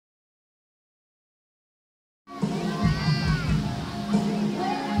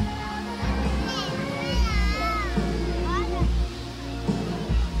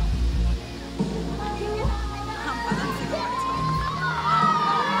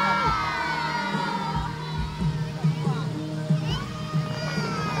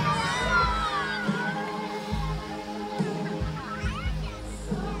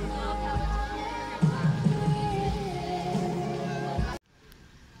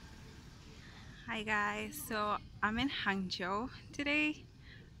Hi guys, so I'm in Hangzhou today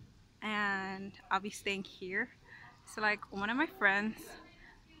and I'll be staying here. So like one of my friends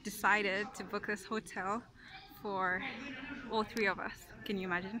decided to book this hotel for all three of us. Can you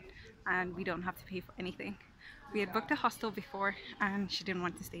imagine? And we don't have to pay for anything. We had booked a hostel before and she didn't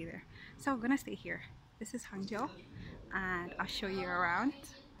want to stay there. So we're gonna stay here. This is Hangzhou and I'll show you around.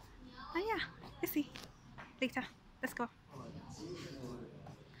 And yeah, let's see. Later. Let's go.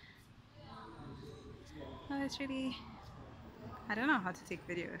 Oh, it's really I don't know how to take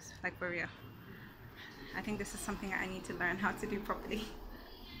videos, like for real. I think this is something I need to learn how to do properly.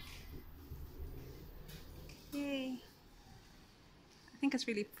 Yay! I think it's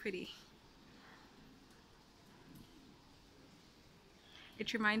really pretty.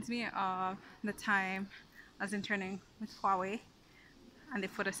 It reminds me of the time I was interning with Huawei and they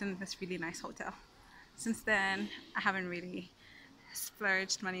put us in this really nice hotel. Since then, I haven't really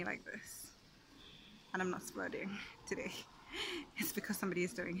splurged money like this. And I'm not splurging today. It's because somebody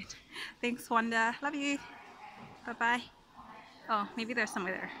is doing it. Thanks, Wanda. Love you. Bye-bye. Oh, maybe there's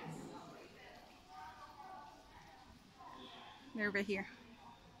somewhere there. They're over here.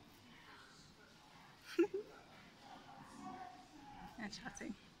 And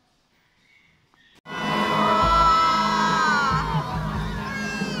chatting.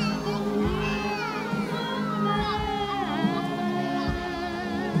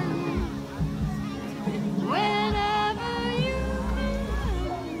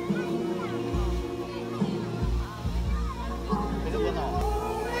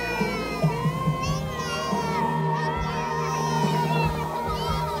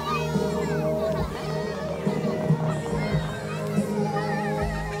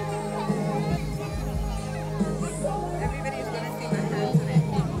 Everybody's gonna see my hand today.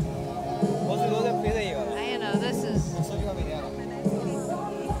 I know this is.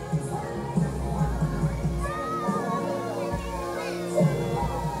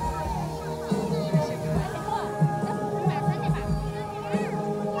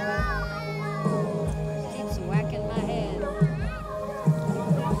 Keeps whacking my head.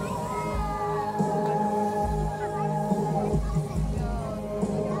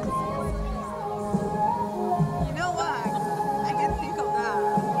 You know what? I didn't think of that.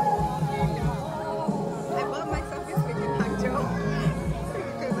 I bought myself this week in Hangzhou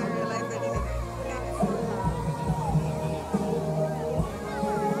because I realized I needed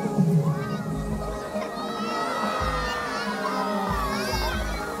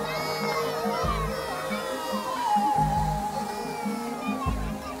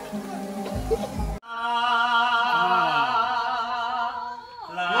it.